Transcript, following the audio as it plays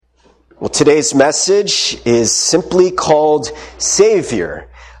Well, today's message is simply called Savior.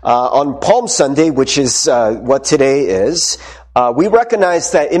 On Palm Sunday, which is what today is, we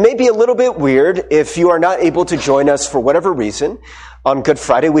recognize that it may be a little bit weird if you are not able to join us for whatever reason on Good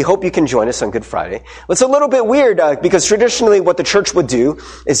Friday. We hope you can join us on Good Friday. It's a little bit weird because traditionally what the church would do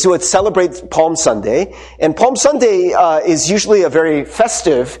is to celebrate Palm Sunday. And Palm Sunday is usually a very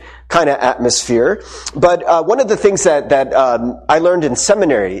festive kind of atmosphere. But one of the things that I learned in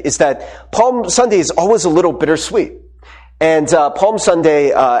seminary is that Palm Sunday is always a little bittersweet. And Palm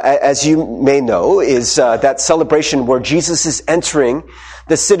Sunday, as you may know, is that celebration where Jesus is entering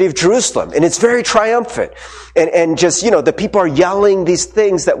the city of Jerusalem. And it's very triumphant. And just, the people are yelling these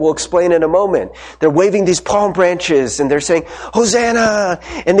things that we'll explain in a moment. They're waving these palm branches and they're saying, Hosanna!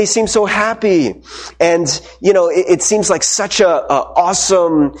 And they seem so happy. And, it seems like such a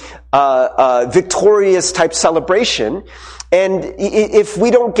awesome, victorious type celebration. And if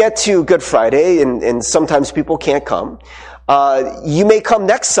we don't get to Good Friday, and sometimes people can't come, you may come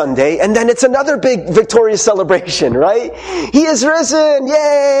next Sunday, and then it's another big victorious celebration, right? He is risen!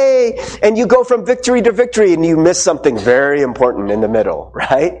 Yay! And you go from victory to victory, and you miss something very important in the middle,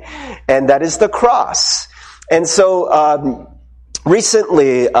 right? And that is the cross. And so,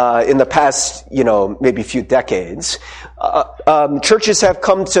 recently, in the past, maybe a few decades, churches have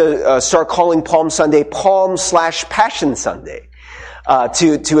come to start calling Palm Sunday Palm/Passion Sunday,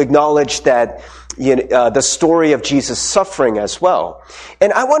 to acknowledge that the story of Jesus' suffering as well.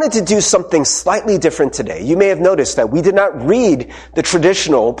 And I wanted to do something slightly different today. You may have noticed that we did not read the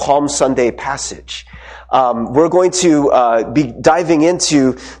traditional Palm Sunday passage. We're going to be diving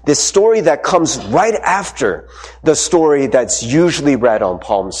into this story that comes right after the story that's usually read on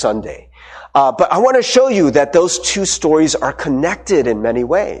Palm Sunday. But I want to show you that those two stories are connected in many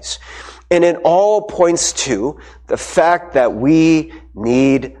ways. And it all points to the fact that we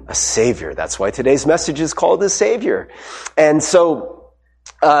need a Savior. That's why today's message is called the Savior. And so,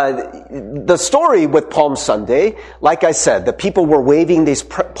 the story with Palm Sunday, like I said, the people were waving these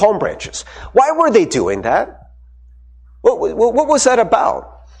palm branches. Why were they doing that? What was that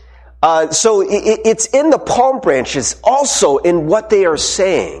about? So it's in the palm branches, also in what they are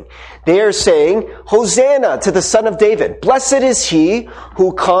saying. They are saying, Hosanna to the Son of David. Blessed is he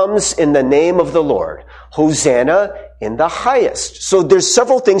who comes in the name of the Lord. Hosanna in the highest. So there's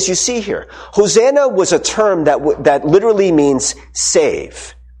several things you see here. Hosanna was a term that literally means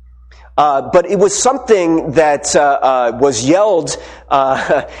save. But it was something that was yelled,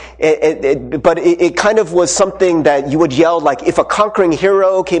 but it kind of was something that you would yell, like if a conquering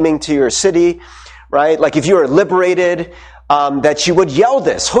hero came into your city, right? Like if you were liberated, that you would yell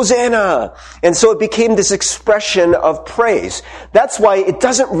this, Hosanna! And so it became this expression of praise. That's why it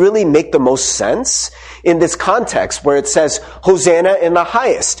doesn't really make the most sense in this context where it says, Hosanna in the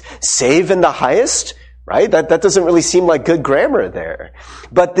highest. Save in the highest? Right? That doesn't really seem like good grammar there.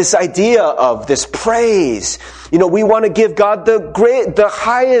 But this idea of this praise, we want to give God the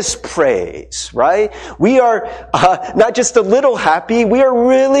highest praise, right? We are not just a little happy, we are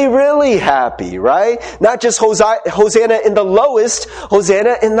really, really happy, right? Not just Hosanna in the lowest,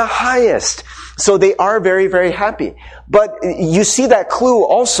 Hosanna in the highest. So they are very, very happy. But you see that clue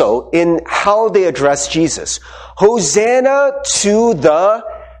also in how they address Jesus. Hosanna to the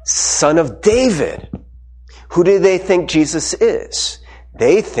Son of David. Who do they think Jesus is?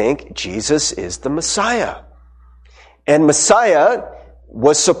 They think Jesus is the Messiah. And Messiah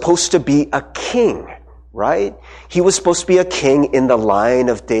was supposed to be a king, right? He was supposed to be a king in the line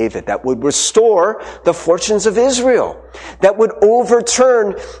of David that would restore the fortunes of Israel, that would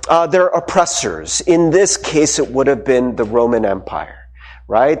overturn their oppressors. In this case, it would have been the Roman Empire.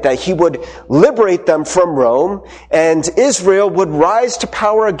 Right? That he would liberate them from Rome and Israel would rise to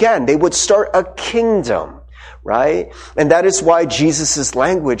power again. They would start a kingdom. Right? And that is why Jesus'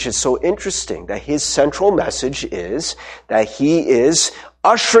 language is so interesting, that his central message is that he is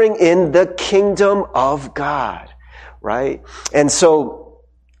ushering in the kingdom of God. Right? And so,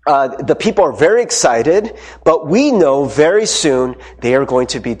 the people are very excited, but we know very soon they are going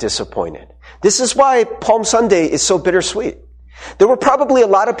to be disappointed. This is why Palm Sunday is so bittersweet. There were probably a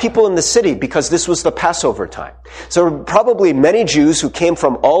lot of people in the city because this was the Passover time. So there were probably many Jews who came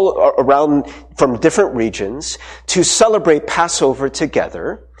from all around, from different regions to celebrate Passover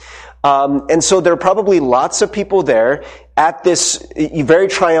together. And so there are probably lots of people there at this very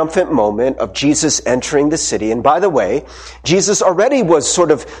triumphant moment of Jesus entering the city. And by the way, Jesus already was sort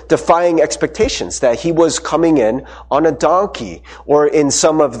of defying expectations that he was coming in on a donkey, or in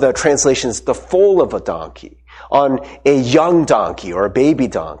some of the translations, the foal of a donkey. On a young donkey or a baby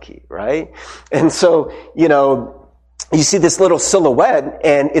donkey, right? And so, you see this little silhouette,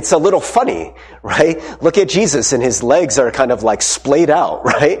 and it's a little funny, right? Look at Jesus, and his legs are kind of like splayed out,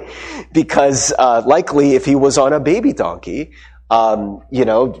 right? Because likely if he was on a baby donkey,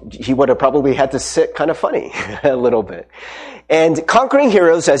 he would have probably had to sit kind of funny a little bit. And conquering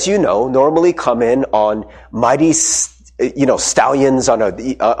heroes, as you know, normally come in on mighty stallions on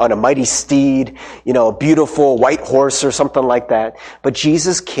a mighty steed, a beautiful white horse or something like that. But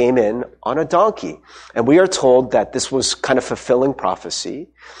Jesus came in on a donkey. And we are told that this was kind of fulfilling prophecy,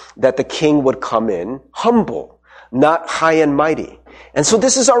 that the king would come in humble, not high and mighty. And so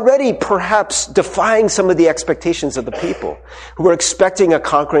this is already perhaps defying some of the expectations of the people who were expecting a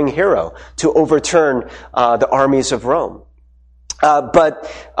conquering hero to overturn the armies of Rome.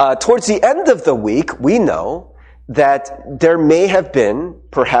 But towards the end of the week, we know that there may have been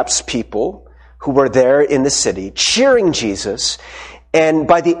perhaps people who were there in the city cheering Jesus, and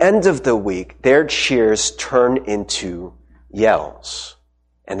by the end of the week, their cheers turn into yells.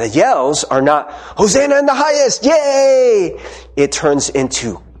 And the yells are not, Hosanna in the highest, yay! It turns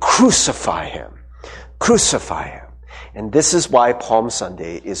into, crucify him, crucify him. And this is why Palm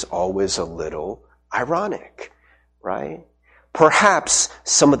Sunday is always a little ironic, right? Perhaps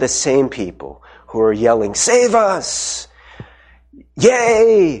some of the same people who are yelling, save us,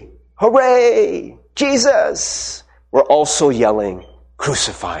 yay, hooray, Jesus, were also yelling,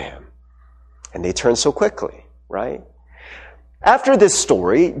 crucify him. And they turn so quickly, right? After this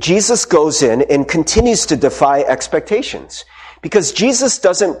story, Jesus goes in and continues to defy expectations, because Jesus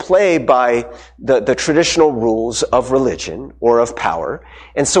doesn't play by the traditional rules of religion or of power.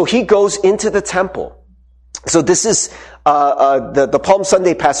 And so he goes into the temple. So this is, the Palm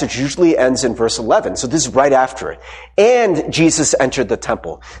Sunday passage usually ends in verse 11. So this is right after it. And Jesus entered the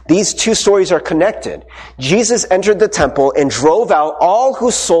temple. These two stories are connected. Jesus entered the temple and drove out all who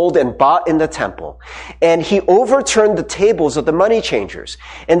sold and bought in the temple. And he overturned the tables of the money changers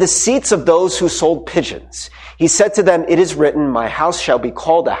and the seats of those who sold pigeons. He said to them, it is written, my house shall be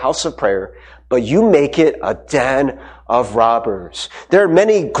called a house of prayer, but you make it a den of robbers. There are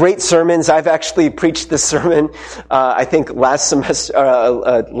many great sermons. I've actually preached this sermon, I think last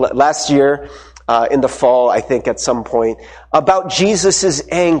year, in the fall, I think at some point, about Jesus'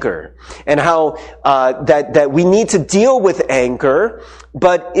 anger and how, that we need to deal with anger,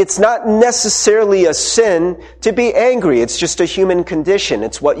 but it's not necessarily a sin to be angry. It's just a human condition.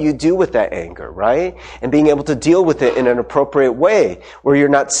 It's what you do with that anger, right? And being able to deal with it in an appropriate way where you're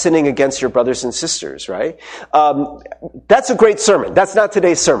not sinning against your brothers and sisters, right? That's a great sermon. That's not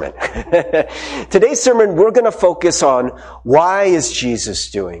today's sermon. Today's sermon, we're going to focus on why is Jesus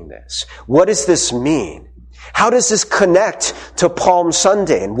doing this? What does this mean? How does this connect to Palm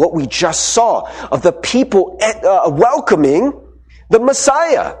Sunday and what we just saw of the people welcoming the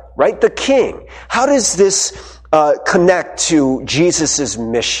Messiah, right? The King. How does this connect to Jesus'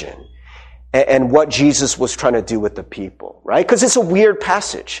 mission and what Jesus was trying to do with the people, right? Because it's a weird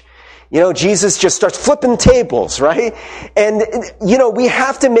passage. Jesus just starts flipping tables, right? And, we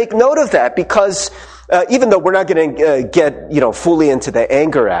have to make note of that because even though we're not going to get, fully into the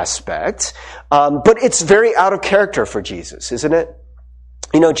anger aspect, but it's very out of character for Jesus, isn't it?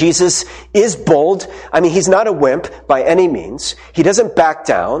 Jesus is bold. I mean, he's not a wimp by any means. He doesn't back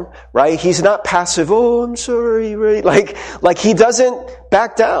down, right? He's not passive. Oh, I'm sorry, right? Like he doesn't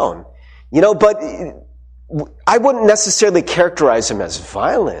back down, but I wouldn't necessarily characterize him as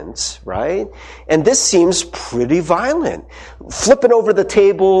violent, right? And this seems pretty violent. Flipping over the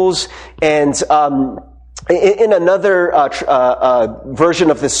tables and, in another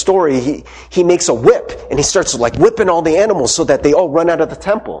version of this story, he makes a whip and he starts like whipping all the animals so that they all run out of the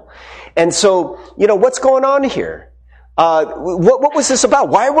temple. And so, what's going on here? What was this about?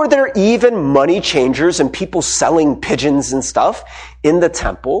 Why were there even money changers and people selling pigeons and stuff in the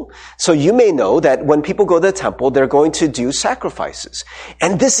temple? So you may know that when people go to the temple, they're going to do sacrifices.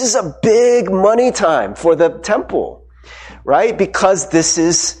 And this is a big money time for the temple, right? Because this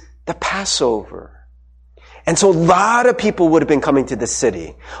is the Passover. And so a lot of people would have been coming to the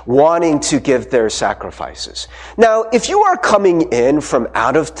city wanting to give their sacrifices. Now, if you are coming in from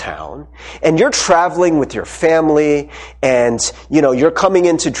out of town and you're traveling with your family and, you're coming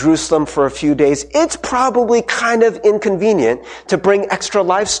into Jerusalem for a few days, it's probably kind of inconvenient to bring extra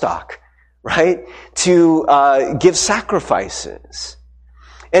livestock, right? To give sacrifices.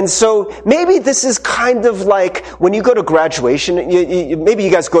 And so maybe this is kind of like when you go to graduation, maybe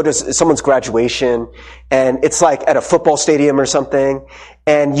you guys go to someone's graduation and it's like at a football stadium or something,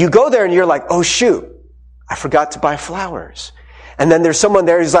 and you go there and you're like, oh shoot, I forgot to buy flowers. And then there's someone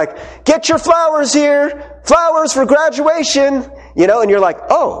there who's like, get your flowers here, flowers for graduation, and you're like,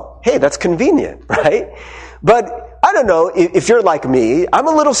 oh, hey, that's convenient, right? But I don't know if you're like me, I'm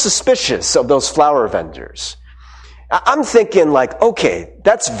a little suspicious of those flower vendors. I'm thinking like, okay,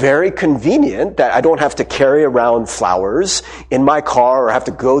 that's very convenient that I don't have to carry around flowers in my car or have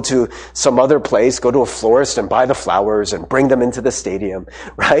to go to some other place, go to a florist and buy the flowers and bring them into the stadium,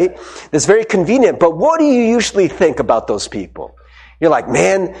 right? That's very convenient. But what do you usually think about those people? You're like,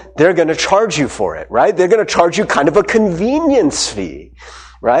 man, they're going to charge you for it, right? They're going to charge you kind of a convenience fee,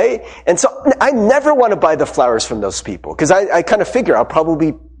 right? And so I never want to buy the flowers from those people because I kind of figure I'll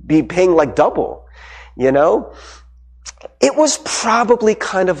probably be paying like double, you know? It was probably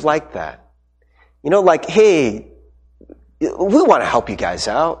kind of like that. You know, like, hey, we want to help you guys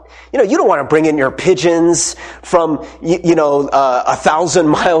out. You know, you don't want to bring in your pigeons from, 1,000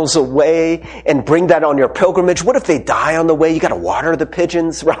 miles away and bring that on your pilgrimage. What if they die on the way? You got to water the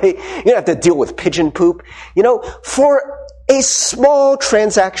pigeons, right? You don't have to deal with pigeon poop. You know, for a small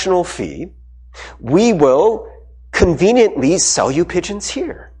transactional fee, we will conveniently sell you pigeons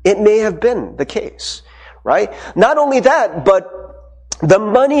here. It may have been the case. Right? Not only that, but the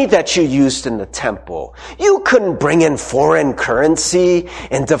money that you used in the temple, you couldn't bring in foreign currency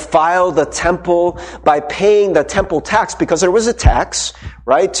and defile the temple by paying the temple tax because there was a tax,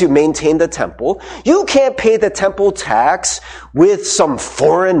 right, to maintain the temple. You can't pay the temple tax with some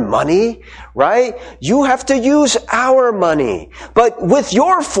foreign money, right? You have to use our money. But with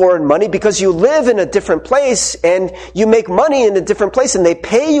your foreign money, because you live in a different place and you make money in a different place and they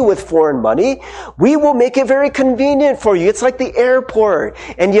pay you with foreign money, we will make it very convenient for you. It's like the airport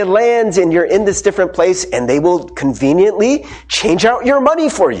and you land and you're in this different place and they will conveniently change out your money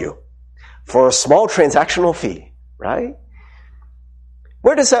for you for a small transactional fee, right?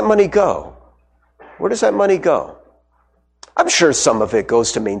 Where does that money go? Where does that money go? I'm sure some of it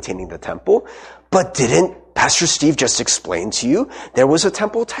goes to maintaining the temple, but didn't Pastor Steve just explain to you there was a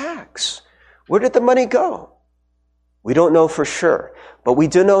temple tax? Where did the money go? We don't know for sure, but we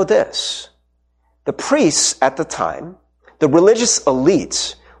do know this. The priests at the time, the religious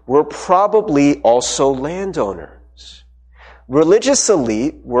elites, were probably also landowners. Religious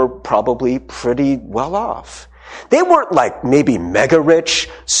elite were probably pretty well off. They weren't like maybe mega rich,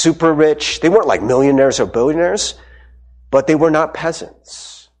 super rich. They weren't like millionaires or billionaires, but they were not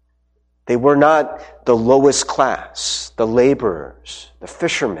peasants. They were not the lowest class, the laborers, the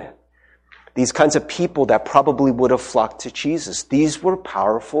fishermen. These kinds of people that probably would have flocked to Jesus. These were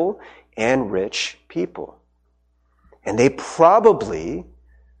powerful and rich people. And they probably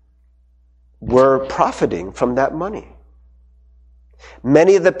were profiting from that money.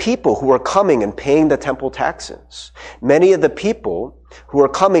 Many of the people who were coming and paying the temple taxes, many of the people who were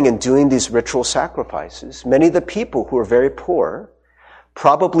coming and doing these ritual sacrifices, many of the people who were very poor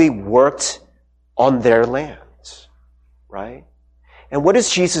probably worked on their lands, right? And what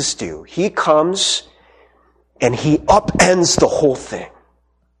does Jesus do? He comes and he upends the whole thing.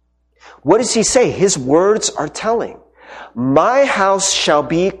 What does he say? His words are telling. My house shall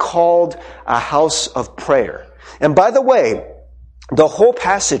be called a house of prayer. And by the way, the whole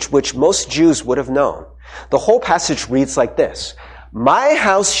passage, which most Jews would have known, the whole passage reads like this. My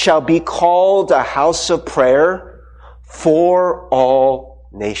house shall be called a house of prayer for all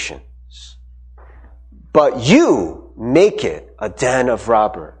nations. But you make it a den of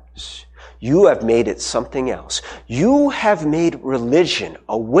robbers. You have made it something else. You have made religion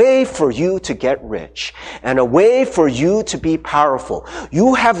a way for you to get rich and a way for you to be powerful.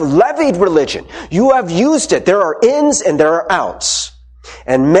 You have levied religion. You have used it. There are ins and there are outs.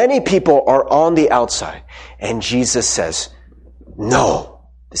 And many people are on the outside. And Jesus says, no,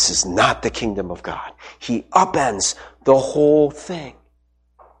 this is not the kingdom of God. He upends the whole thing.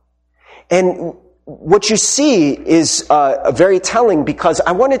 And what you see is very telling because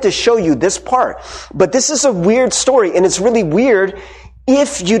I wanted to show you this part. But this is a weird story, and it's really weird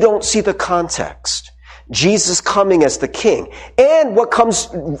if you don't see the context. Jesus coming as the king, and what comes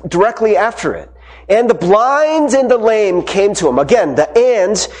directly after it. And the blind and the lame came to him. Again, the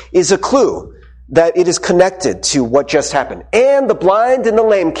and is a clue that it is connected to what just happened. And the blind and the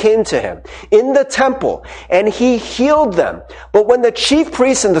lame came to him in the temple, and he healed them. But when the chief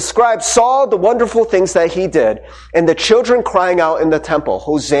priests and the scribes saw the wonderful things that he did, and the children crying out in the temple,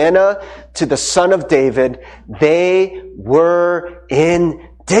 Hosanna to the Son of David, they were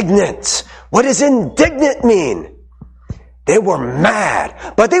indignant. What does indignant mean? They were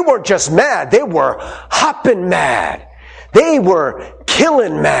mad. But they weren't just mad. They were hopping mad. They were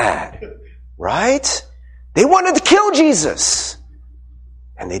killing mad. Right? They wanted to kill Jesus.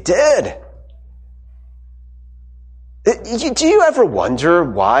 And they did. Do you ever wonder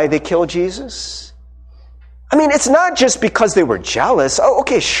why they killed Jesus? I mean, it's not just because they were jealous. Oh,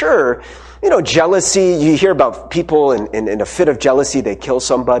 okay, sure. Jealousy, you hear about people in a fit of jealousy, they kill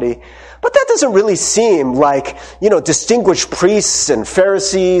somebody. But that doesn't really seem like, distinguished priests and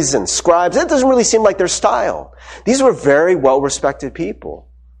Pharisees and scribes. That doesn't really seem like their style. These were very well-respected people.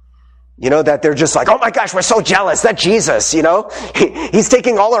 That they're just like, oh my gosh, we're so jealous. That Jesus, he's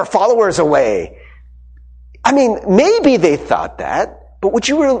taking all our followers away. I mean, maybe they thought that, but would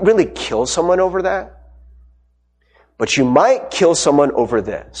you really kill someone over that? But you might kill someone over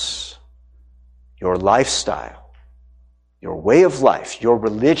this. Your lifestyle, your way of life, your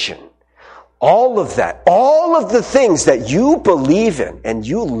religion, all of that, all of the things that you believe in and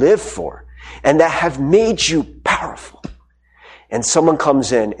you live for and that have made you powerful. And someone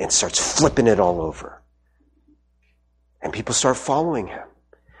comes in and starts flipping it all over. And people start following him.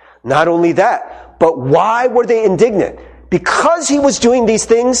 Not only that, but why were they indignant? Because he was doing these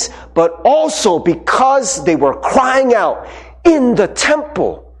things, but also because they were crying out in the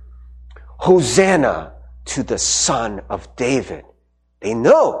temple, Hosanna to the Son of David. They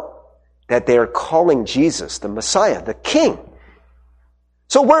know that they are calling Jesus the Messiah, the King.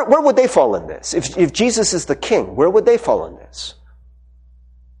 So where would they fall in this? If Jesus is the King, where would they fall in this?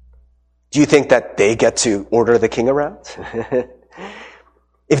 Do you think that they get to order the king around?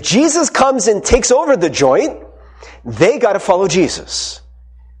 If Jesus comes and takes over the joint, they got to follow Jesus.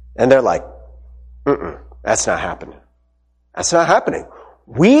 And they're like, that's not happening. That's not happening.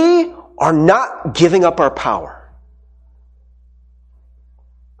 We are not giving up our power.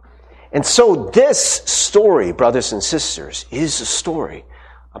 And so this story, brothers and sisters, is a story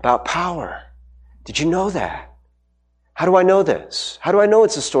about power. Did you know that? How do I know this? How do I know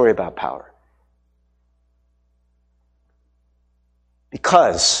it's a story about power?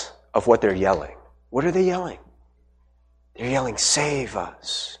 Because of what they're yelling. What are they yelling? They're yelling, save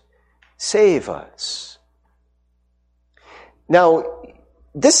us. Save us. Now,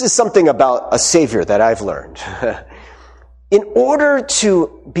 this is something about a Savior that I've learned. In order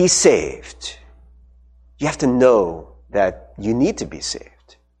to be saved, you have to know that you need to be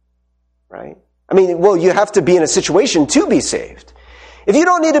saved. Right? I mean, well, you have to be in a situation to be saved. If you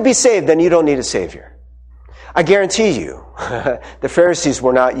don't need to be saved, then you don't need a Savior. I guarantee you, the Pharisees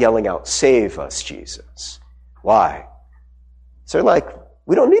were not yelling out, save us, Jesus. Why? So they're like,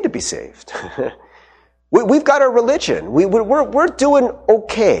 we don't need to be saved. We've got our religion. We're doing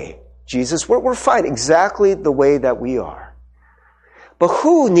okay, Jesus. We're fine exactly the way that we are. But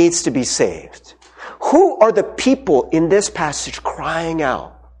who needs to be saved? Who are the people in this passage crying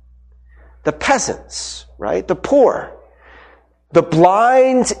out? The peasants, right? The poor. The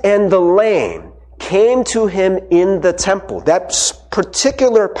blind and the lame came to him in the temple. That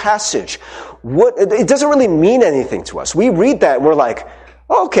particular passage, it doesn't really mean anything to us. We read that and we're like,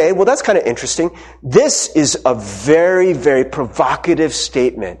 okay, well, that's kind of interesting. This is a very, very provocative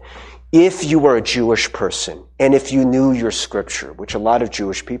statement if you were a Jewish person and if you knew your scripture, which a lot of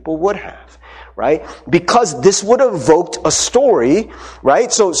Jewish people would have, right? Because this would have evoked a story,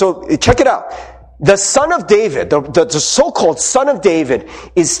 right? So check it out. The son of David, the so-called son of David,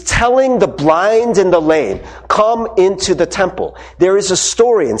 is telling the blind and the lame, come into the temple. There is a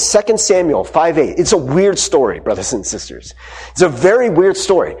story in 2 Samuel 5:8. It's a weird story, brothers and sisters. It's a very weird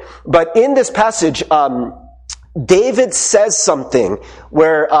story. But in this passage, David says something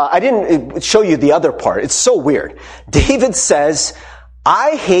where, I didn't show you the other part. It's so weird. David says,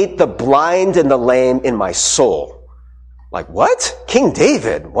 I hate the blind and the lame in my soul. Like, what? King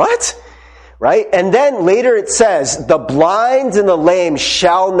David, what? Right? And then later it says, the blind and the lame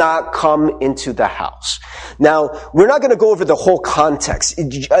shall not come into the house. Now, we're not going to go over the whole context.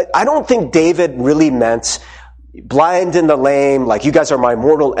 I don't think David really meant blind and the lame, like you guys are my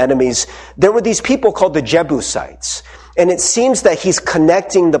mortal enemies. There were these people called the Jebusites. And it seems that he's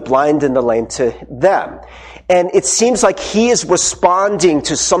connecting the blind and the lame to them. And it seems like he is responding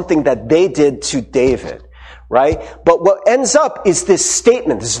to something that they did to David. Right? But what ends up is this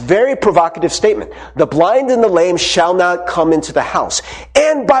statement, this very provocative statement. The blind and the lame shall not come into the house.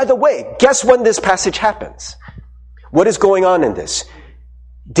 And by the way, guess when this passage happens? What is going on in this?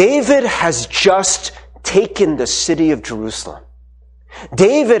 David has just taken the city of Jerusalem.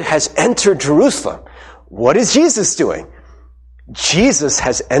 David has entered Jerusalem. What is Jesus doing? Jesus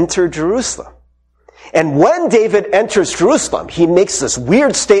has entered Jerusalem. And when David enters Jerusalem, he makes this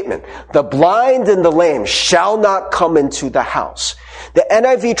weird statement, the blind and the lame shall not come into the house. The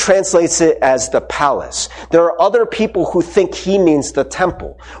NIV translates it as the palace. There are other people who think he means the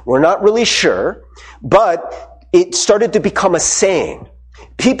temple. We're not really sure, but it started to become a saying.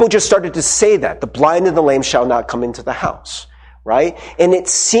 People just started to say that, the blind and the lame shall not come into the house. right? And it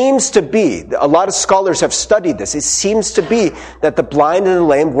seems to be, a lot of scholars have studied this, it seems to be that the blind and the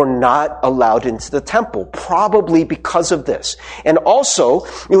lame were not allowed into the temple, probably because of this. And also,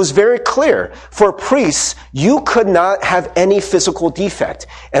 it was very clear, for priests, you could not have any physical defect.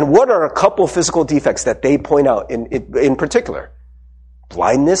 And what are a couple of physical defects that they point out in particular?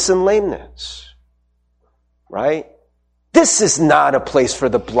 Blindness and lameness, right? This is not a place for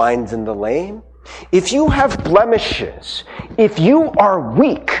the blind and the lame. If you have blemishes, if you are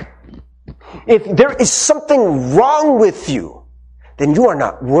weak, if there is something wrong with you, then you are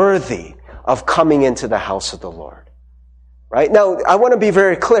not worthy of coming into the house of the Lord. Right? Now, I want to be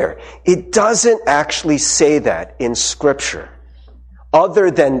very clear. It doesn't actually say that in Scripture, other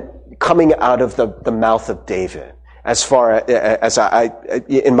than coming out of the mouth of David, as far as I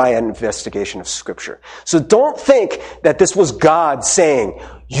in my investigation of Scripture. So don't think that this was God saying,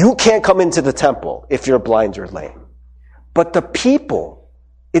 you can't come into the temple if you're blind or lame. But the people,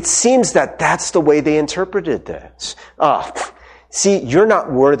 it seems that that's the way they interpreted this. See, you're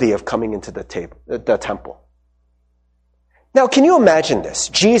not worthy of coming into the temple. Now, can you imagine this?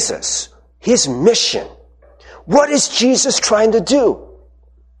 Jesus, his mission. What is Jesus trying to do?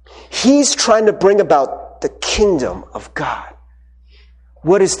 He's trying to bring about the kingdom of God.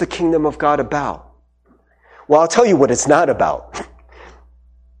 What is the kingdom of God about? Well, I'll tell you what it's not about.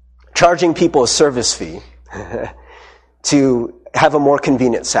 Charging people a service fee to have a more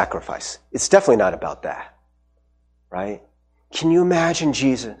convenient sacrifice. It's definitely not about that. Right? Can you imagine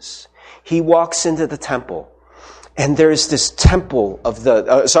Jesus? He walks into the temple, and there's this temple of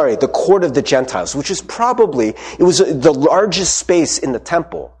the court of the Gentiles, which is it was the largest space in the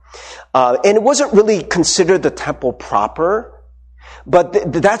temple. And it wasn't really considered the temple proper,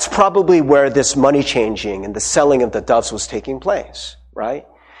 but that's probably where this money changing and the selling of the doves was taking place, right?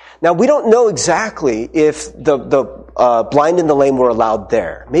 Now, we don't know exactly if the blind and the lame were allowed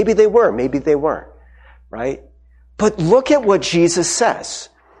there. Maybe they were, maybe they weren't, right? But look at what Jesus says.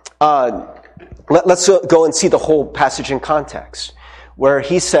 Let's go and see the whole passage in context, where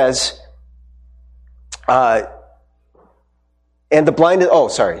he says, and the blind,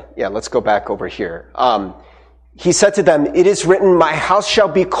 let's go back over here. He said to them, it is written, my house shall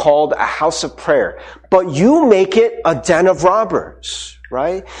be called a house of prayer, but you make it a den of robbers,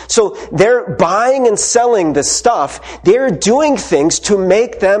 right? So they're buying and selling this stuff. They're doing things to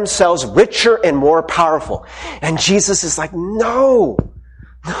make themselves richer and more powerful. And Jesus is like, no.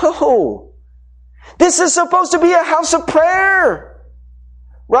 This is supposed to be a house of prayer,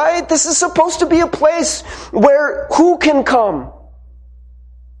 right? This is supposed to be a place where who can come?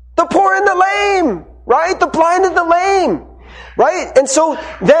 The poor and the lame, right? The blind and the lame, right? And so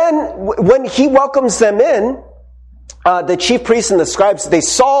then when he welcomes them in, the chief priests and the scribes, they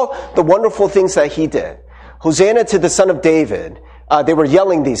saw the wonderful things that he did. Hosanna to the Son of David. They were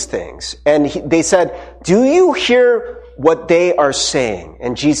yelling these things. And they said, do you hear what they are saying?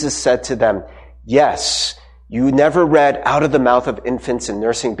 And Jesus said to them, yes, you never read, out of the mouth of infants and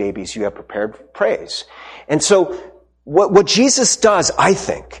nursing babies you have prepared praise. And so what Jesus does, I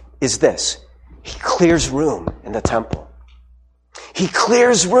think, is this. He clears room in the temple. He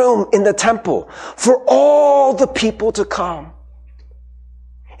clears room in the temple for all the people to come.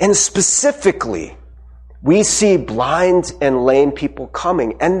 And specifically, we see blind and lame people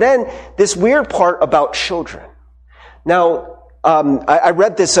coming. And then this weird part about children. Now, I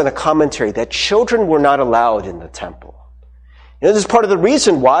read this in a commentary that children were not allowed in the temple. This is part of the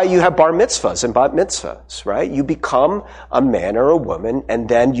reason why you have bar mitzvahs and bat mitzvahs, right? You become a man or a woman, and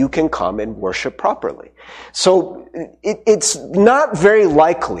then you can come and worship properly. So it's not very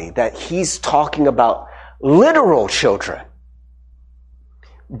likely that he's talking about literal children.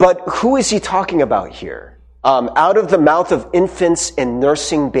 But who is he talking about here? Out of the mouth of infants and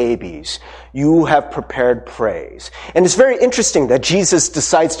nursing babies, you have prepared praise. And it's very interesting that Jesus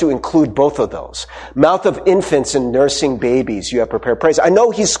decides to include both of those. Mouth of infants and nursing babies, you have prepared praise. I know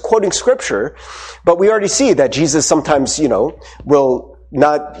he's quoting scripture, but we already see that Jesus sometimes, will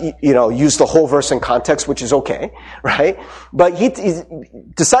not, use the whole verse in context, which is okay, right? But he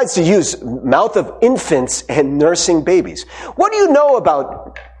decides to use mouth of infants and nursing babies. What do you know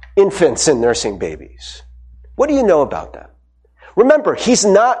about infants and nursing babies? What do you know about that? Remember, he's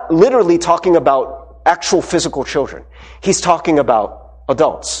not literally talking about actual physical children. He's talking about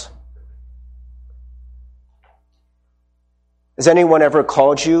adults. Has anyone ever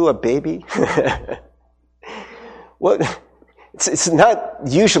called you a baby? Well, it's not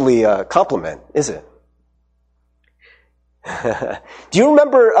usually a compliment, is it? Do you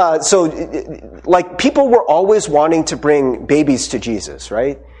remember, people were always wanting to bring babies to Jesus,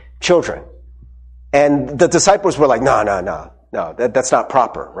 right? Children. And the disciples were like, no. No, that's not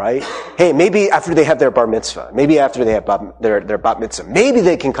proper, right? Hey, maybe after they have their bar mitzvah, maybe after they have their bat mitzvah, maybe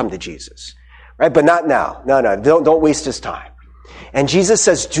they can come to Jesus, right? But not now. No, don't waste his time. And Jesus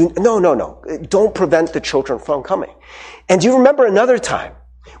says, no, don't prevent the children from coming. And do you remember another time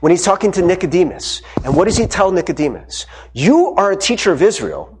when he's talking to Nicodemus? And what does he tell Nicodemus? You are a teacher of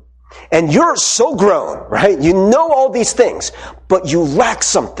Israel, and you're so grown, right? You know all these things, but you lack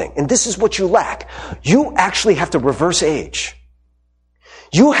something. And this is what you lack. You actually have to reverse age.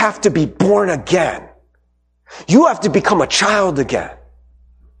 You have to be born again. You have to become a child again.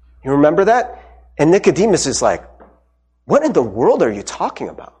 You remember that? And Nicodemus is like, what in the world are you talking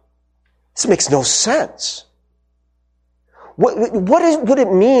about? This makes no sense. What would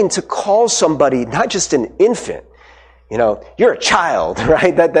it mean to call somebody not just an infant? You know, you're a child,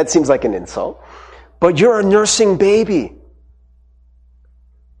 right? That seems like an insult. But you're a nursing baby.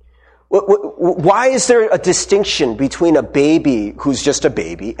 Why is there a distinction between a baby who's just a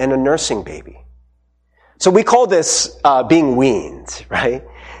baby and a nursing baby? So we call this being weaned, right?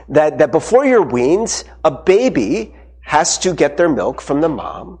 That before you're weaned, a baby has to get their milk from the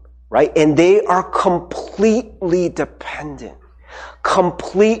mom, right? And they are completely dependent,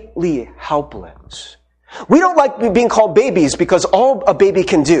 completely helpless. We don't like being called babies because all a baby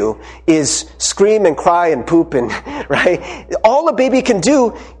can do is scream and cry and poop and, right? All a baby can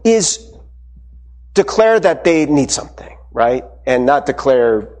do is declare that they need something, right? And not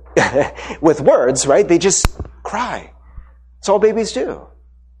declare with words, right? They just cry. That's all babies do,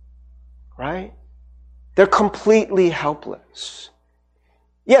 right? They're completely helpless.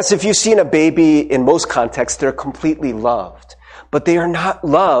 Yes, if you've seen a baby in most contexts, they're completely loved. But they are not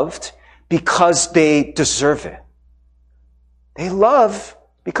loved because they deserve it. They love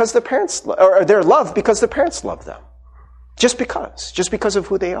because their parents, or they're loved because their parents love them. Just because of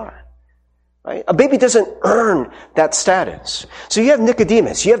who they are. Right? A baby doesn't earn that status. So you have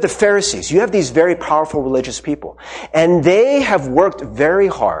Nicodemus, you have the Pharisees, you have these very powerful religious people. And they have worked very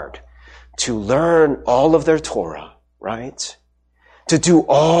hard to learn all of their Torah, right? To do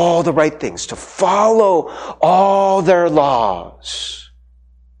all the right things, to follow all their laws.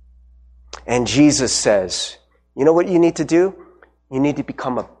 And Jesus says, you know what you need to do? You need to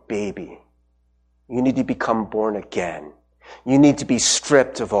become a baby. You need to become born again. You need to be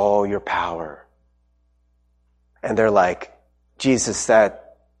stripped of all your power. And they're like, Jesus,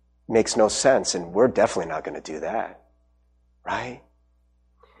 that makes no sense, and we're definitely not going to do that. Right?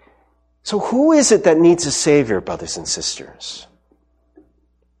 So who is it that needs a Savior, brothers and sisters?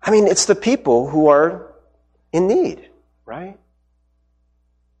 I mean, it's the people who are in need, right?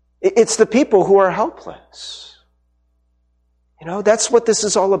 It's the people who are helpless. You know, that's what this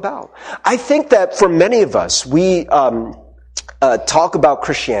is all about. I think that for many of us, we talk about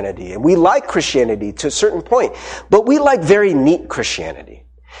Christianity, and we like Christianity to a certain point, but we like very neat Christianity.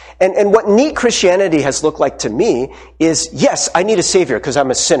 And what neat Christianity has looked like to me is, yes, I need a Savior because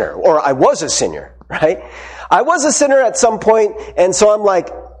I'm a sinner, or I was a sinner, right? I was a sinner at some point, and so I'm like,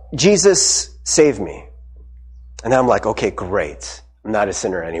 Jesus, save me. And I'm like, okay, great. I'm not a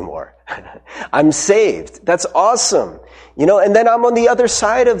sinner anymore. I'm saved. That's awesome. You know, and then I'm on the other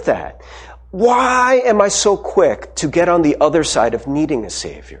side of that. Why am I so quick to get on the other side of needing a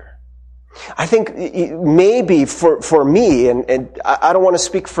Savior? I think maybe for me, and I don't want to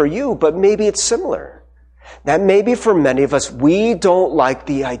speak for you, but maybe it's similar. That maybe for many of us, we don't like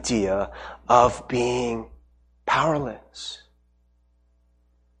the idea of being powerless.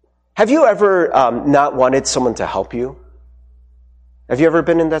 Have you ever not wanted someone to help you? Have you ever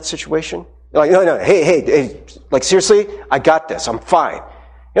been in that situation? You're like, no, hey, like seriously, I got this, I'm fine.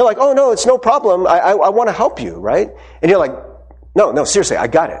 You're like, oh no, it's no problem, I want to help you, right? And you're like, no, seriously, I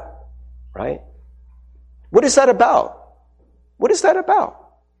got it, right? What is that about? What is that about?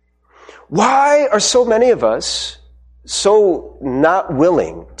 Why are so many of us so not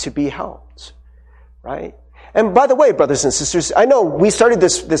willing to be helped, right? And by the way, brothers and sisters, I know we started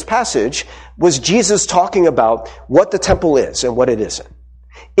this passage was Jesus talking about what the temple is and what it isn't.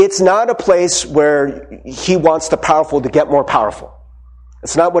 It's not a place where he wants the powerful to get more powerful.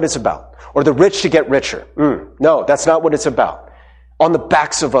 That's not what it's about. Or the rich to get richer. No, that's not what it's about. On the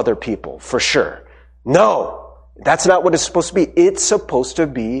backs of other people, for sure. No, that's not what it's supposed to be. It's supposed to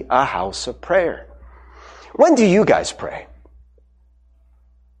be a house of prayer. When do you guys pray?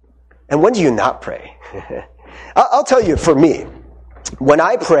 And when do you not pray? I'll tell you, for me, when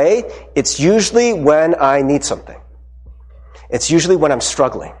I pray, it's usually when I need something. It's usually when I'm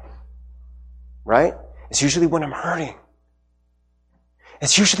struggling, right? It's usually when I'm hurting.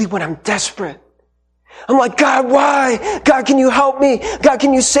 It's usually when I'm desperate. I'm like, God, why? God, can you help me? God,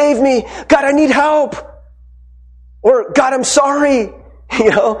 can you save me? God, I need help. Or, God, I'm sorry.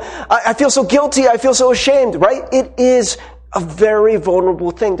 I feel so guilty. I feel so ashamed, right? It is a very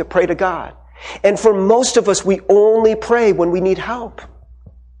vulnerable thing to pray to God. And for most of us, we only pray when we need help.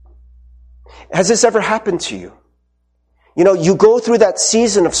 Has this ever happened to you? You go through that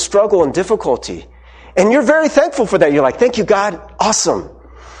season of struggle and difficulty, and you're very thankful for that. You're like, thank you, God. Awesome.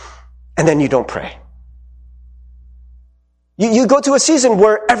 And then you don't pray. You go to a season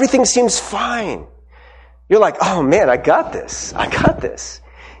where everything seems fine. You're like, oh man, I got this.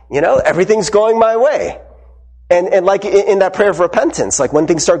 Everything's going my way. And like in that prayer of repentance, like when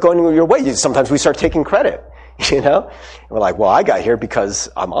things start going your way, sometimes we start taking credit, And we're like, well, I got here because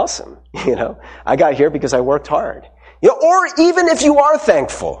I'm awesome, I got here because I worked hard. Or even if you are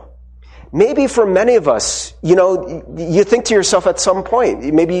thankful, maybe for many of us, you think to yourself at some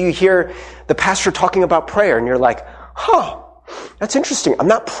point, maybe you hear the pastor talking about prayer and you're like, that's interesting. I'm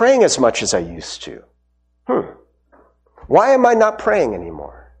not praying as much as I used to. Why am I not praying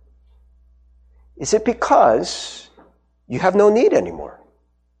anymore? Is it because you have no need anymore?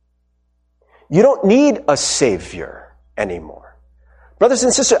 You don't need a savior anymore. Brothers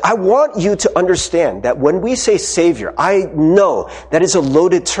and sisters, I want you to understand that when we say savior, I know that is a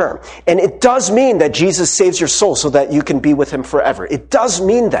loaded term. And it does mean that Jesus saves your soul so that you can be with him forever. It does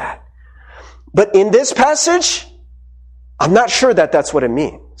mean that. But in this passage, I'm not sure that that's what it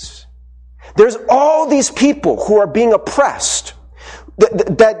means. There's all these people who are being oppressed.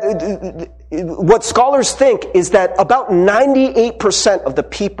 What scholars think is that about 98% of the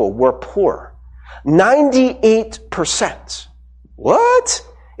people were poor. 98%. What?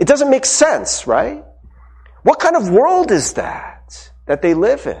 It doesn't make sense, right? What kind of world is that they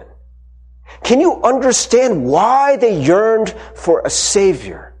live in? Can you understand why they yearned for a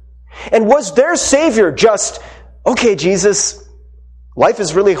savior? And was their savior just, okay, Jesus, life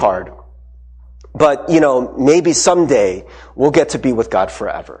is really hard, but, maybe someday we'll get to be with God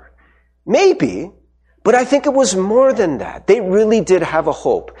forever. Maybe, but I think it was more than that. They really did have a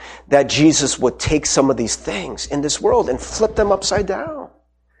hope that Jesus would take some of these things in this world and flip them upside down.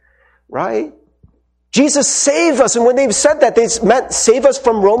 Right? Jesus, save us. And when they've said that, they meant save us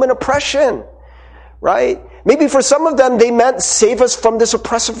from Roman oppression. Right? Maybe for some of them, they meant save us from this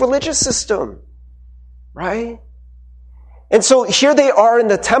oppressive religious system. Right? And so here they are in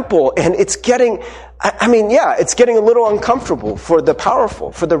the temple, and it's getting, it's getting a little uncomfortable for the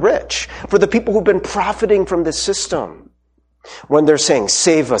powerful, for the rich, for the people who've been profiting from this system when they're saying,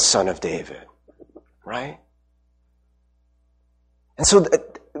 save us, Son of David. Right? And so,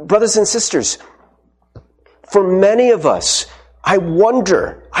 brothers and sisters, for many of us, I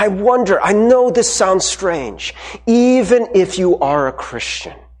wonder, I know this sounds strange, even if you are a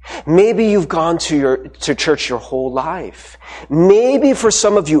Christian. Maybe you've gone to church your whole life. Maybe for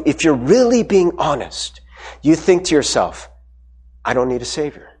some of you, if you're really being honest, you think to yourself, I don't need a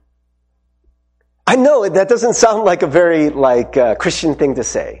savior. I know that doesn't sound like a very Christian thing to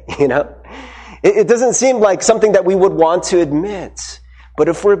say, It doesn't seem like something that we would want to admit. But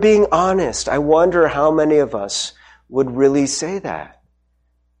if we're being honest, I wonder how many of us would really say that.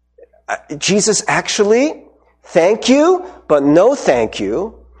 Jesus, actually, thank you, but no thank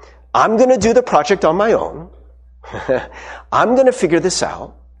you. I'm going to do the project on my own. I'm going to figure this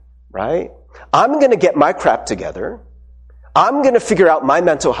out, right? I'm going to get my crap together. I'm going to figure out my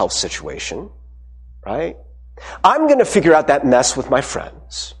mental health situation, right? I'm going to figure out that mess with my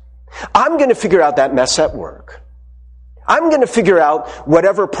friends. I'm going to figure out that mess at work. I'm going to figure out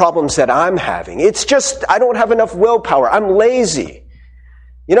whatever problems that I'm having. It's just, I don't have enough willpower. I'm lazy.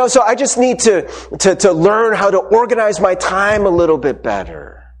 So I just need to learn how to organize my time a little bit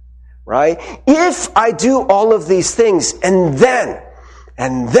better. Right? If I do all of these things, and then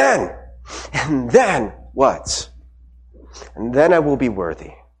what? And then I will be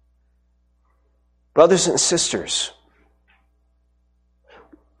worthy. Brothers and sisters,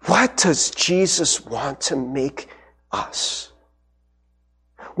 what does Jesus want to make us?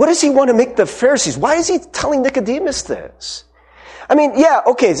 What does he want to make the Pharisees? Why is he telling Nicodemus this?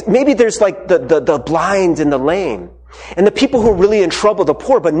 Maybe there's the blind and the lame, and the people who are really in trouble, the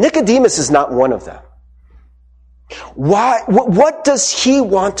poor, but Nicodemus is not one of them. Why? What does he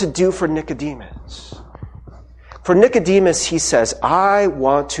want to do for Nicodemus? For Nicodemus, he says, I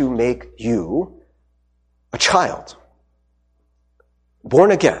want to make you a child,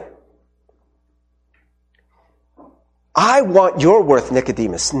 born again. I want your worth,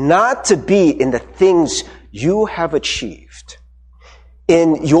 Nicodemus, not to be in the things you have achieved,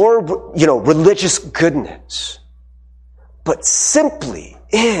 in your, religious goodness, but simply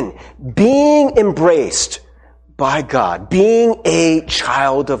in being embraced by God, being a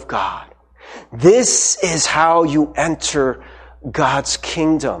child of God. This is how you enter God's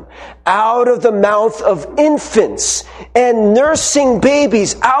kingdom. Out of the mouth of infants and nursing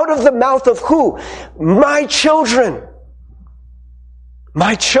babies. Out of the mouth of who? My children.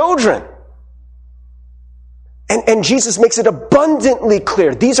 My children. And Jesus makes it abundantly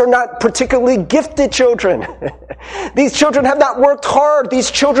clear. These are not particularly gifted children. These children have not worked hard.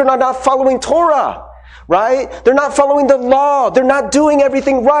 These children are not following Torah. Right? They're not following the law. They're not doing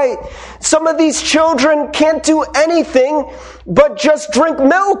everything right. Some of these children can't do anything but just drink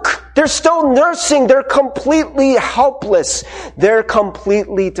milk. They're still nursing. They're completely helpless. They're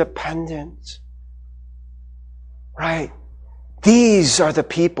completely dependent. Right? These are the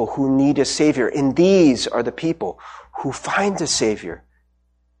people who need a Savior, and these are the people who find a Savior.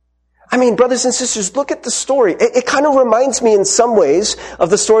 I mean, brothers and sisters, look at the story. It kind of reminds me in some ways of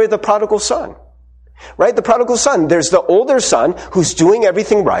the story of the prodigal son. Right? The prodigal son. There's the older son who's doing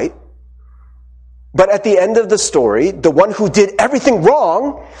everything right. But at the end of the story, the one who did everything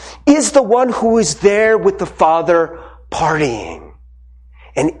wrong is the one who is there with the father partying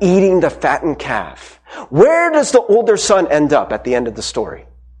and eating the fattened calf. Where does the older son end up at the end of the story?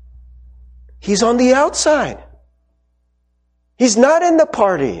 He's on the outside. He's not in the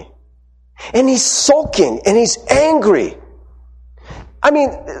party. And he's sulking and he's angry. I mean,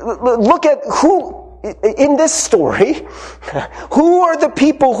 look at who, in this story, who are the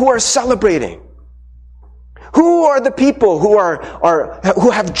people who are celebrating? Who are the people who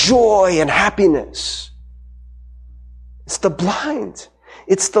who have joy and happiness? It's the blind.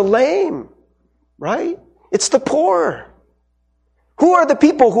 It's the lame. Right? It's the poor. Who are the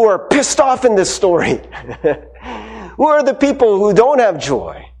people who are pissed off in this story? Who are the people who don't have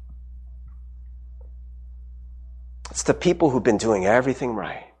joy? It's the people who've been doing everything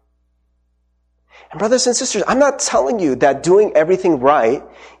right. And brothers and sisters, I'm not telling you that doing everything right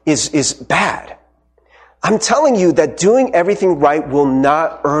is bad. I'm telling you that doing everything right will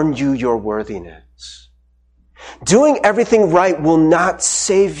not earn you your worthiness. Doing everything right will not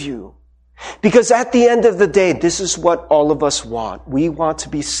save you. Because at the end of the day, this is what all of us want. We want to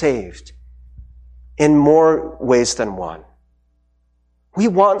be saved in more ways than one. We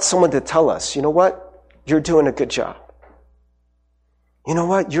want someone to tell us, you know what? You're doing a good job. You know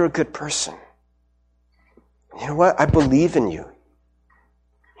what? You're a good person. You know what? I believe in you.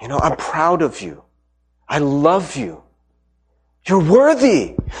 You know, I'm proud of you. I love you. You're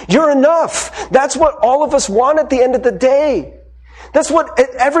worthy. You're enough. That's what all of us want at the end of the day. That's what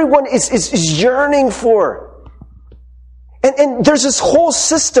everyone is yearning for. And there's this whole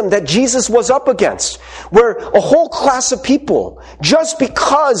system that Jesus was up against, where a whole class of people, just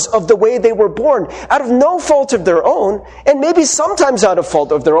because of the way they were born, out of no fault of their own, and maybe sometimes out of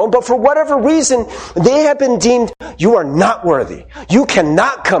fault of their own, but for whatever reason, they have been deemed, you are not worthy. You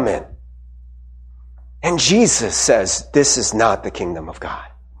cannot come in. And Jesus says, this is not the kingdom of God.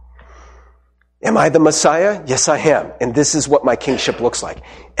 Am I the Messiah? Yes, I am. And this is what my kingship looks like.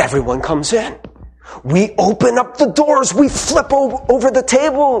 Everyone comes in. We open up the doors. We flip over the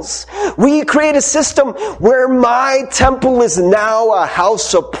tables. We create a system where my temple is now a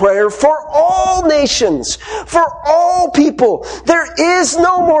house of prayer for all nations, for all people. There is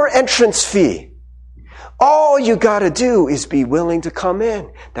no more entrance fee. All you gotta do is be willing to come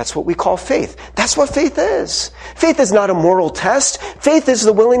in. That's what we call faith. That's what faith is. Faith is not a moral test. Faith is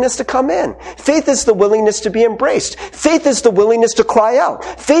the willingness to come in. Faith is the willingness to be embraced. Faith is the willingness to cry out.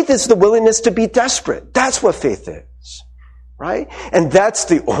 Faith is the willingness to be desperate. That's what faith is. Right? And that's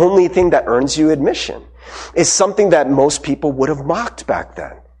the only thing that earns you admission. It's something that most people would have mocked back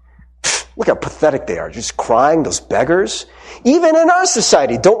then. Look how pathetic they are. Just crying, those beggars. Even in our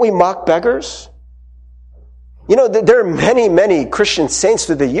society, don't we mock beggars? You know, there are many, many Christian saints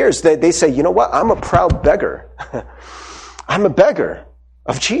through the years that they say, you know what, I'm a proud beggar. I'm a beggar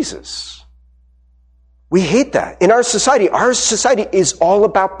of Jesus. We hate that. In our society is all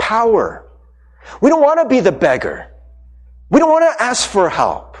about power. We don't want to be the beggar. We don't want to ask for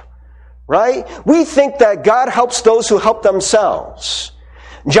help, right? We think that God helps those who help themselves.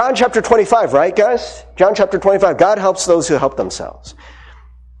 John chapter 25, right, guys? John chapter 25, God helps those who help themselves.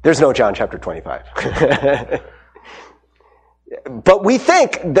 There's no John chapter 25. But we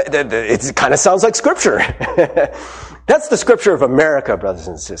think that it kind of sounds like Scripture. That's the Scripture of America, brothers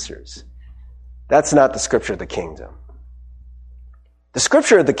and sisters. That's not the Scripture of the kingdom. The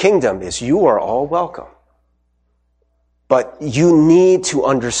Scripture of the kingdom is you are all welcome. But you need to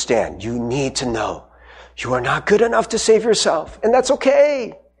understand, you need to know, you are not good enough to save yourself. And that's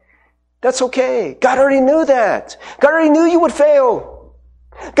okay. That's okay. God already knew that. God already knew you would fail.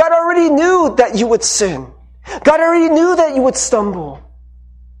 God already knew that you would sin. God already knew that you would stumble.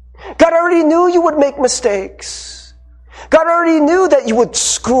 God already knew you would make mistakes. God already knew that you would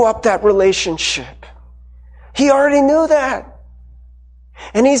screw up that relationship. He already knew that.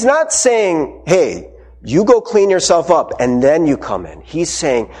 And he's not saying, hey, you go clean yourself up and then you come in. He's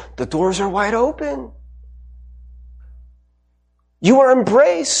saying, the doors are wide open. You are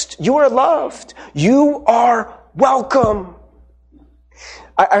embraced. You are loved. You are welcome.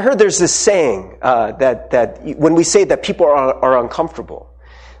 I heard there's this saying that when we say that people are uncomfortable,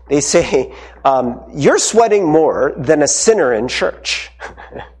 they say, you're sweating more than a sinner in church.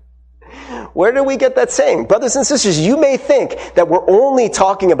 Where do we get that saying? Brothers and sisters, you may think that we're only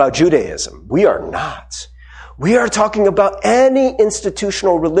talking about Judaism. We are not. We are talking about any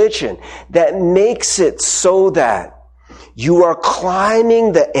institutional religion that makes it so that you are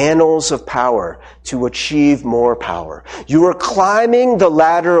climbing the annals of power to achieve more power. You are climbing the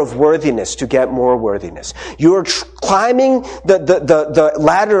ladder of worthiness to get more worthiness. You are climbing the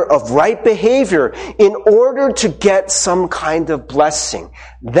ladder of right behavior in order to get some kind of blessing.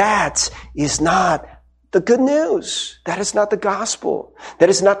 That is not the good news. That is not the gospel. That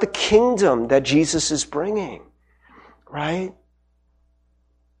is not the kingdom that Jesus is bringing. Right?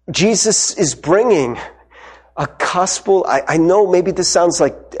 Jesus is bringing a gospel. I know maybe this sounds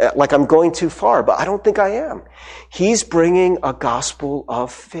like I'm going too far, but I don't think I am. He's bringing a gospel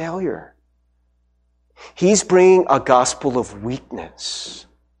of failure. He's bringing a gospel of weakness.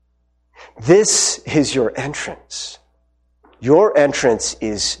 This is your entrance. Your entrance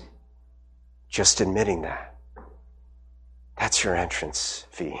is just admitting that. That's your entrance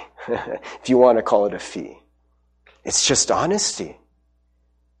fee, if you want to call it a fee. It's just honesty.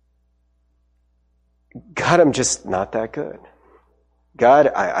 God, I'm just not that good. God,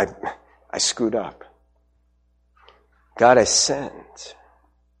 I screwed up. God, I sinned.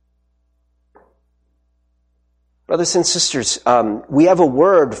 Brothers and sisters, we have a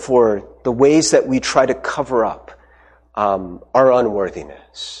word for the ways that we try to cover up our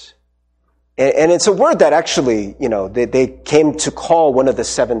unworthiness. And it's a word that actually, they came to call one of the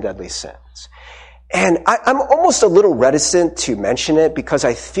 7 deadly sins. And I'm almost a little reticent to mention it because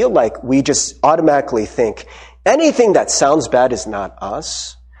I feel like we just automatically think anything that sounds bad is not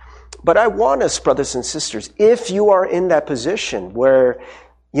us. But I want us, brothers and sisters, if you are in that position where,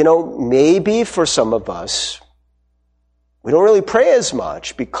 maybe for some of us, we don't really pray as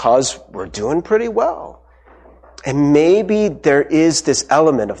much because we're doing pretty well. And maybe there is this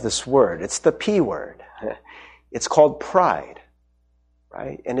element of this word. It's the P word. It's called pride.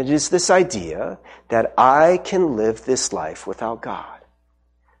 Right? And it is this idea that I can live this life without God.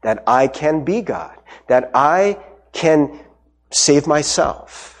 That I can be God. That I can save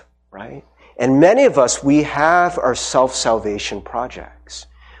myself. Right? And many of us, we have our self-salvation projects.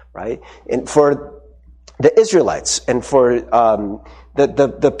 Right? And for the Israelites and for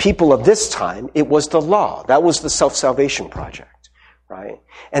the people of this time, it was the law. That was the self-salvation project. Right?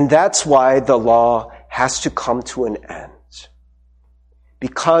 And that's why the law has to come to an end.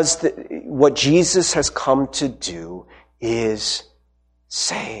 Because what Jesus has come to do is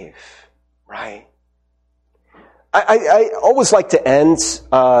save, right? I always like to end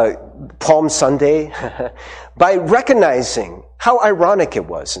Palm Sunday by recognizing how ironic it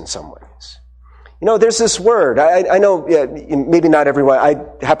was in some ways. There's this word. I know maybe not everyone. I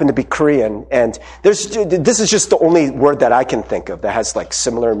happen to be Korean, and this is just the only word that I can think of that has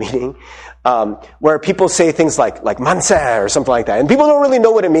similar meaning. Where people say things like manse or something like that, and people don't really know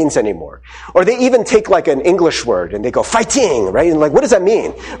what it means anymore. Or they even take an English word and they go fighting, right? And what does that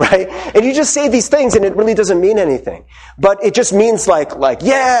mean, right? And you just say these things and it really doesn't mean anything. But it just means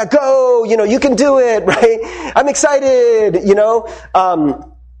yeah, go, you can do it, right? I'm excited,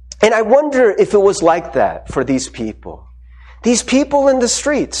 And I wonder if it was like that for these people. These people in the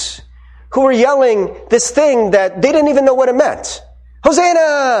streets who were yelling this thing that they didn't even know what it meant.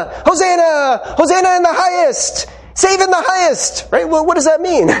 Hosanna! Hosanna! Hosanna in the highest! Save in the highest! Right? Well, what does that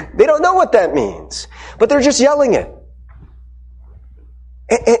mean? They don't know what that means. But they're just yelling it.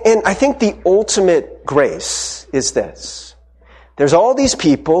 And I think the ultimate grace is this. There's all these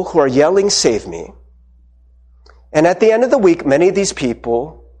people who are yelling, save me. And at the end of the week, many of these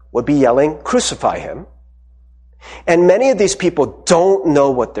people would be yelling, crucify him. And many of these people don't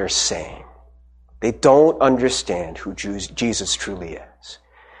know what they're saying. They don't understand who Jesus truly is.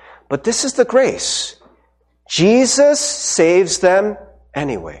 But this is the grace. Jesus saves them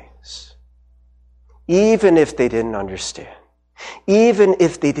anyways. Even if they didn't understand. Even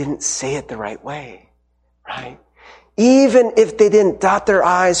if they didn't say it the right way. Right? Even if they didn't dot their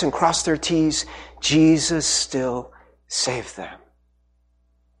I's and cross their T's, Jesus still saved them.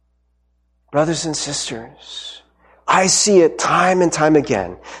 Brothers and sisters, I see it time and time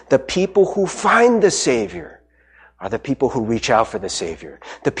again. The people who find the Savior are the people who reach out for the Savior.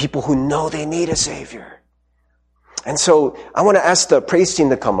 The people who know they need a Savior. And so I want to ask the praise team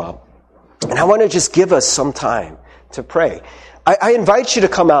to come up. And I want to just give us some time to pray. I invite you to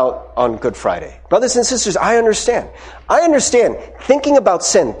come out on Good Friday. Brothers and sisters, I understand. I understand thinking about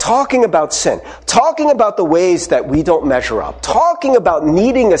sin, talking about the ways that we don't measure up, talking about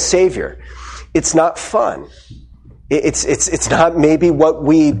needing a Savior. It's not fun. It's not maybe what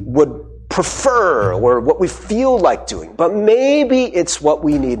we would prefer or what we feel like doing, but maybe it's what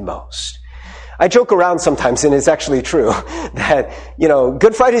we need most. I joke around sometimes, and it's actually true, that,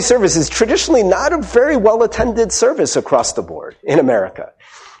 Good Friday service is traditionally not a very well-attended service across the board in America.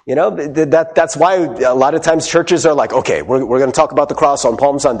 That's why a lot of times churches are like, okay, we're going to talk about the cross on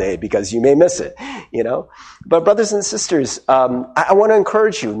Palm Sunday because you may miss it, But brothers and sisters, I want to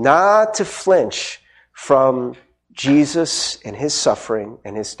encourage you not to flinch from Jesus and his suffering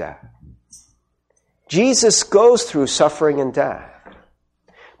and his death. Jesus goes through suffering and death.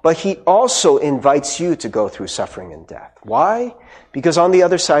 But he also invites you to go through suffering and death. Why? Because on the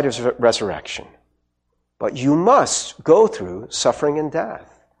other side is resurrection. But you must go through suffering and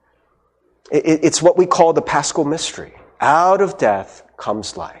death. It's what we call the Paschal mystery. Out of death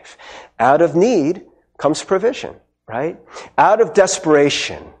comes life. Out of need comes provision, right? Out of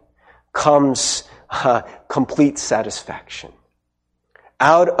desperation comes complete satisfaction.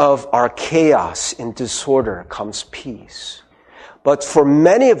 Out of our chaos and disorder comes peace. But for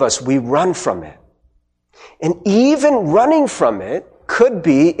many of us, we run from it. And even running from it could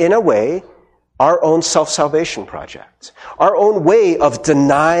be, in a way, our own self-salvation project. Our own way of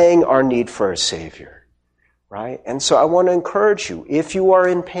denying our need for a Savior. Right? And so I want to encourage you, if you are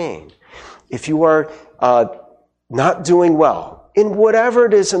in pain, if you are not doing well, in whatever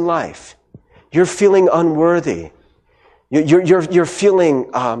it is in life, you're feeling unworthy, you're feeling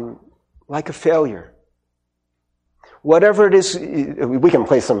like a failure. Whatever it is, we can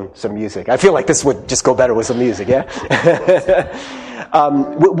play some music. I feel like this would just go better with some music, yeah?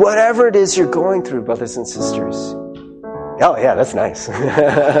 Whatever it is you're going through, brothers and sisters. Oh, yeah, that's nice.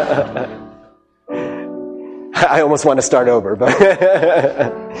 I almost want to start over, but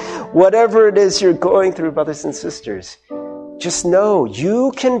whatever it is you're going through, brothers and sisters, just know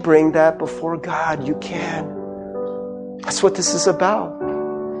you can bring that before God. You can. That's what this is about.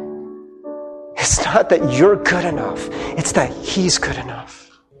 It's not that you're good enough. It's that he's good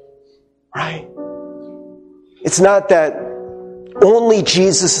enough. Right? It's not that only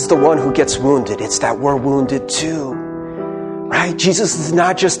Jesus is the one who gets wounded. It's that we're wounded too. Right? Jesus is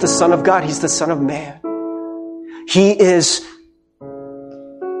not just the Son of God. He's the Son of Man. He is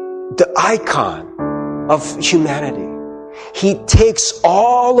the icon of humanity. He takes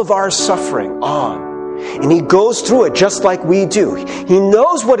all of our suffering on. And he goes through it just like we do. He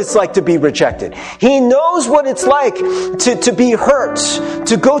knows what it's like to be rejected. He knows what it's like to be hurt,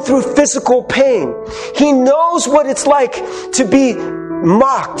 to go through physical pain. He knows what it's like to be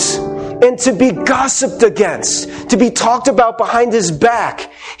mocked and to be gossiped against, to be talked about behind his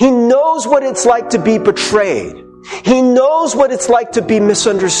back. He knows what it's like to be betrayed. He knows what it's like to be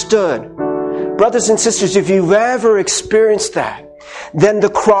misunderstood. Brothers and sisters, if you've ever experienced that, then the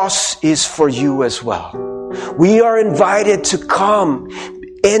cross is for you as well. We are invited to come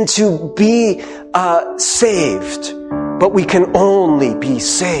and to be saved, but we can only be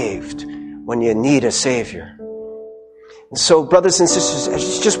saved when you need a Savior. And so, brothers and sisters, I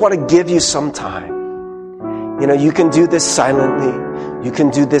just want to give you some time. You can do this silently. You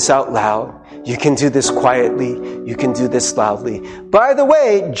can do this out loud. You can do this quietly. You can do this loudly. By the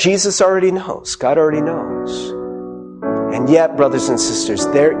way, Jesus already knows. God already knows. And yet, brothers and sisters,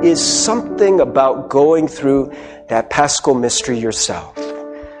 there is something about going through that Paschal mystery yourself,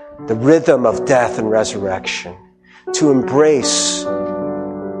 the rhythm of death and resurrection, to embrace,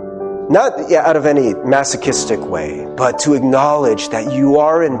 not out of any masochistic way, but to acknowledge that you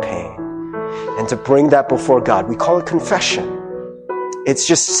are in pain and to bring that before God. We call it confession. It's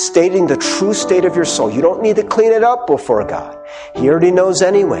just stating the true state of your soul. You don't need to clean it up before God. He already knows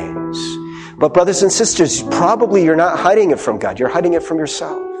anyways. But brothers and sisters, probably you're not hiding it from God. You're hiding it from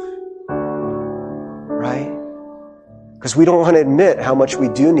yourself. Right? Because we don't want to admit how much we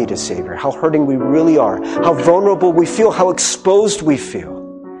do need a Savior, how hurting we really are, how vulnerable we feel, how exposed we feel.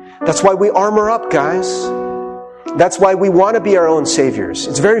 That's why we armor up, guys. That's why we want to be our own saviors.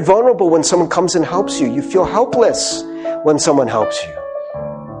 It's very vulnerable when someone comes and helps you. You feel helpless when someone helps you.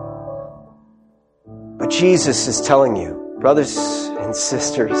 But Jesus is telling you, brothers and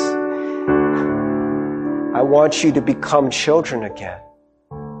sisters, I want you to become children again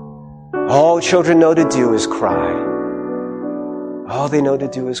All children know to do is cry. All they know to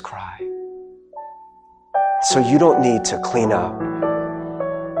do is cry. So you don't need to clean up.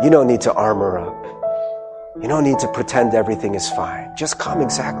 You don't need to armor up. You don't need to pretend everything is fine. Just come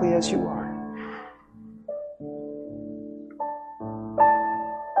exactly as you are.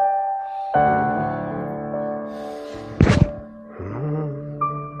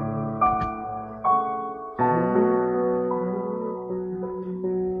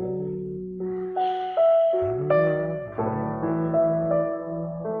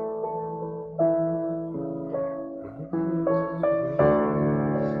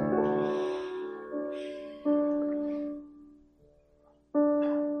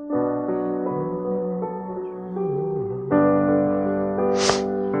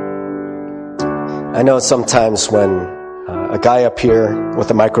 I know sometimes when a guy up here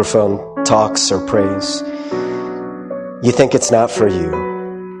with a microphone talks or prays, you think it's not for you.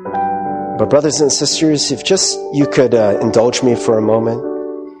 But brothers and sisters, if just you could indulge me for a moment,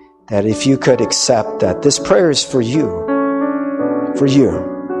 that if you could accept that this prayer is for you. For you.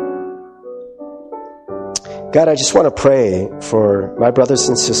 God, I just want to pray for my brothers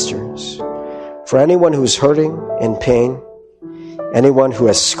and sisters, for anyone who's hurting, in pain, anyone who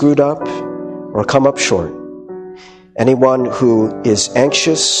has screwed up or come up short, anyone who is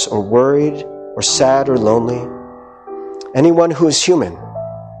anxious or worried or sad or lonely, anyone who is human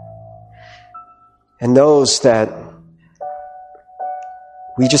and knows that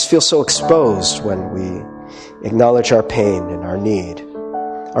we just feel so exposed when we acknowledge our pain and our need,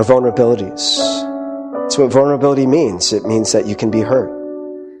 our vulnerabilities. That's what vulnerability means. It means that you can be hurt.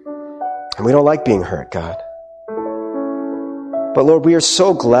 And we don't like being hurt, God. But Lord, we are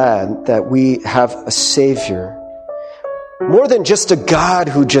so glad that we have a Savior. More than just a God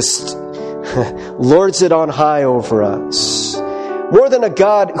who just lords it on high over us. More than a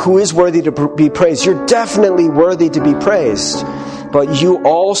God who is worthy to be praised. You're definitely worthy to be praised. But you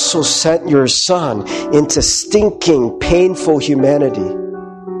also sent your Son into stinking, painful humanity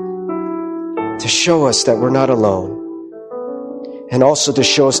to show us that we're not alone. And also to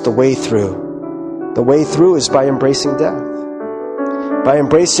show us the way through. The way through is by embracing death. By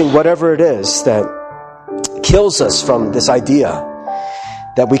embracing whatever it is that kills us from this idea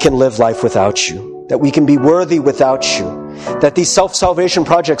that we can live life without you, that we can be worthy without you, that these self-salvation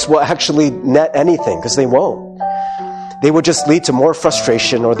projects will actually net anything, because they won't. They will just lead to more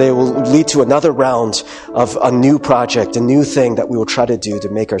frustration, or they will lead to another round of a new project, a new thing that we will try to do to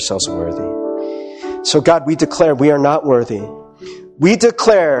make ourselves worthy. So God, we declare we are not worthy. We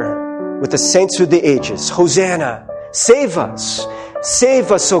declare with the saints through the ages, Hosanna, save us.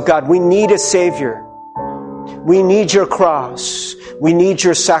 Save us, oh God. We need a Savior. We need your cross. We need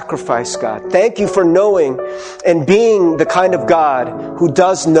your sacrifice, God. Thank you for knowing and being the kind of God who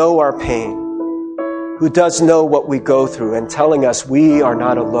does know our pain, who does know what we go through, and telling us we are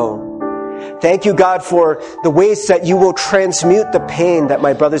not alone. Thank you, God, for the ways that you will transmute the pain that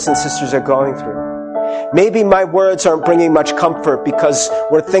my brothers and sisters are going through. Maybe my words aren't bringing much comfort because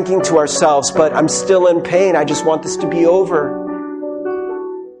we're thinking to ourselves, but I'm still in pain. I just want this to be over.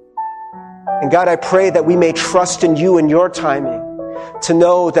 And God, I pray that we may trust in you and your timing to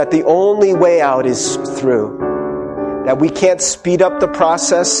know that the only way out is through. That we can't speed up the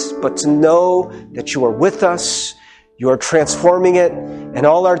process, but to know that you are with us, you are transforming it, and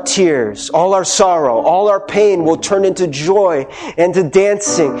all our tears, all our sorrow, all our pain will turn into joy and to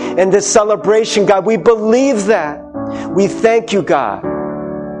dancing and to celebration. God, we believe that. We thank you, God,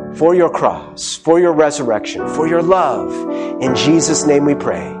 for your cross, for your resurrection, for your love. In Jesus' name we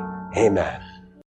pray. Amen.